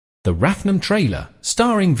The Rathnam trailer,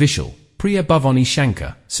 starring Vishal, Priya Bhavani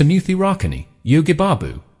Shankar, Samyuthi Rakani, Yogi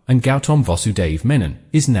Babu, and Gautam Vasudev Menon,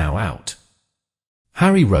 is now out.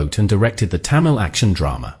 Hari wrote and directed the Tamil action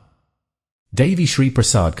drama. Devi Sri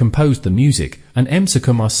Prasad composed the music, and M.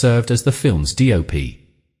 Sukumar served as the film's DOP.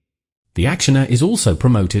 The actioner is also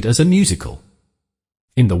promoted as a musical.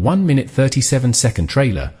 In the 1-minute 37-second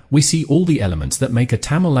trailer, we see all the elements that make a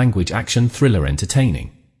Tamil-language action thriller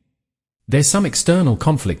entertaining. There's some external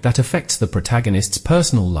conflict that affects the protagonist's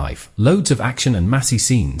personal life, loads of action and massy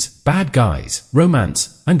scenes, bad guys,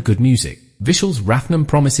 romance, and good music. Vishal's Rathnam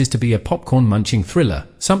promises to be a popcorn-munching thriller,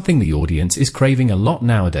 something the audience is craving a lot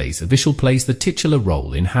nowadays. Vishal plays the titular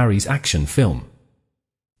role in Hari's action film.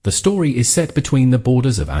 The story is set between the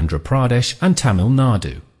borders of Andhra Pradesh and Tamil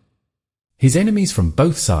Nadu. His enemies from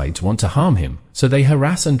both sides want to harm him, so they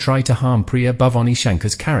harass and try to harm Priya Bhavani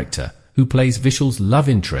Shankar's character, who plays Vishal's love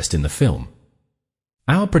interest in the film.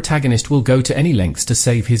 Our protagonist will go to any lengths to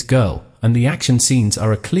save his girl, and the action scenes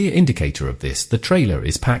are a clear indicator of this. The trailer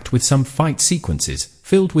is packed with some fight sequences,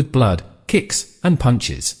 filled with blood, kicks, and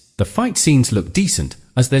punches. The fight scenes look decent,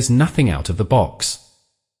 as there's nothing out of the box.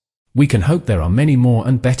 We can hope there are many more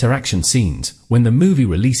and better action scenes when the movie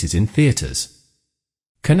releases in theatres.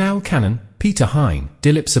 Kunal Kannan, Peter Hine,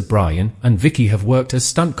 Dilip Subrahyan, and Vicky have worked as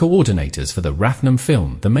stunt coordinators for the Rathnam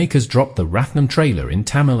film. The makers dropped the Rathnam trailer in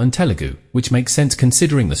Tamil and Telugu, which makes sense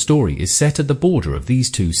considering the story is set at the border of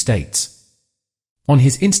these two states. On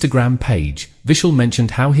his Instagram page, Vishal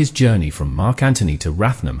mentioned how his journey from Mark Antony to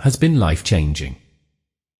Rathnam has been life-changing.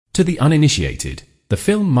 To the uninitiated, the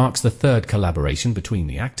film marks the third collaboration between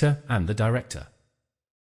the actor and the director.